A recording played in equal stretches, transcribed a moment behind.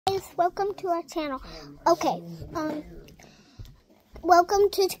guys, welcome to our channel. Okay, welcome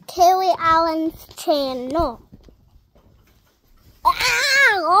to Kaylee Allen's channel.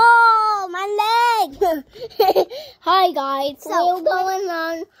 Oh, my leg! Hi guys, we're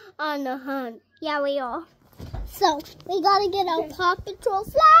going on the hunt. Yeah, we are. So, we gotta get our Paw Patrol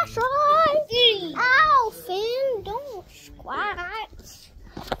flashlight. Ow, Finn, don't squat.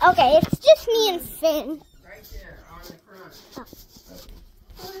 Okay, it's just me and Finn. Right there on the front.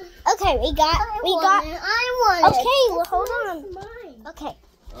 Okay, we got. I want it. Okay, well, hold on. Mine. Okay,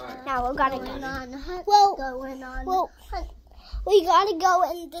 Alright. now we're gonna Going go. on hunt. Well, Going on well, we gotta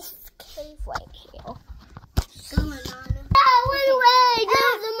go in this cave right here. Going on. Wait,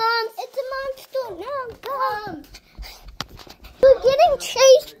 there's a monster. It's a monster. No, come. We're getting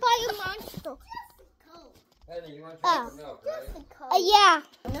chased by a monster. Penny, you want to try some milk, right? Yeah.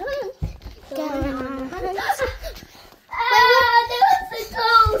 Going on hunt. There's a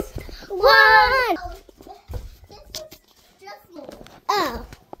ghost. One. Oh.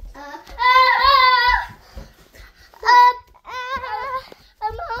 A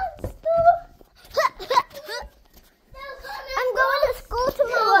monster. I'm going to school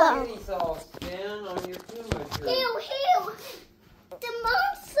tomorrow. Penny saw spin on your tumor tree. Heal. The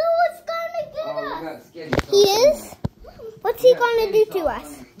monster is gonna get Oh, us. we got skitty saw. He is? What's he gonna do to us?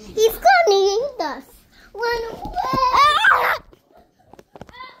 He's gonna eat us. Run away.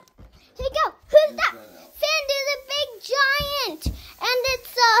 Here you go. Who's that? Finn, there's a big giant. And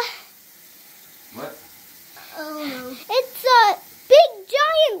it's What? Oh no. it's a big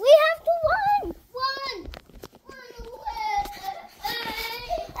giant. We have to run. Run away.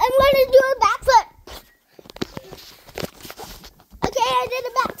 I'm gonna do a backflip. Okay, I did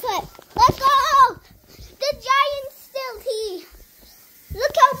a backflip. Let's go. The giant's still here.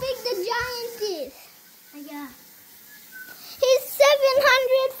 Look how big the giant is. Yeah. He's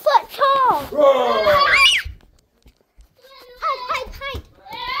 700 foot tall. Whoa! Hide.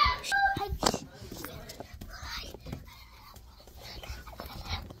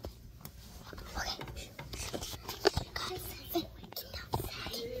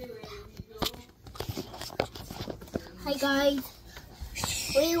 Hi guys.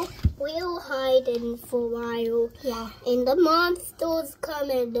 We'll hide in for a while. Yeah. And the monster's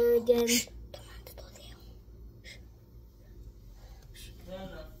coming again.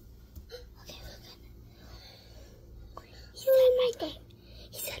 He said my name.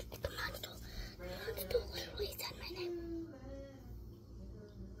 He said the monster. The monster literally said my name.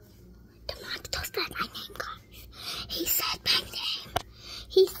 The monster said my name, guys. He said my name.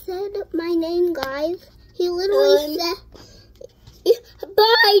 He said my name, guys. He literally said.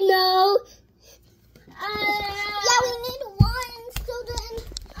 Bye now. Yeah, we need one so then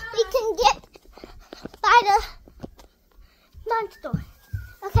we can get by the monster.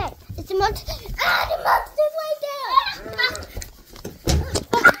 Okay, it's a monster. The monster's right there.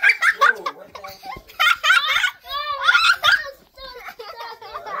 Whoa, what the heck?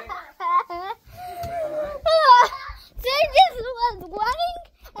 Finn just was running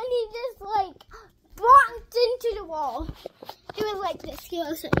and he just like bonked into the wall. He was like this. He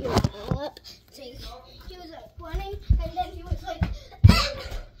was like, see, he was like running and then he was like,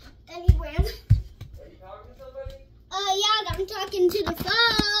 then he ran. Are you talking to somebody? Yeah, I'm talking to the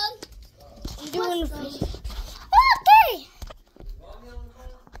phone. I'm doing the video. Okay. Mommy on the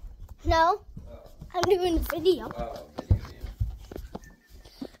phone? No, Oh. I'm doing the video. Oh,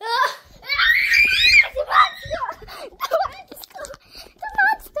 video game. The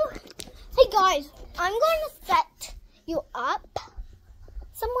monster! Hey guys, I'm going to set you up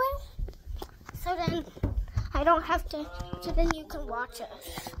somewhere so then I don't have to, so then you can watch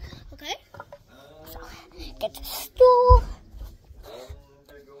us. Okay? So, get the stool.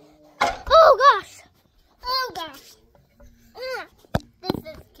 Oh gosh! Oh gosh! This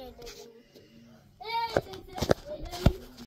is kidding.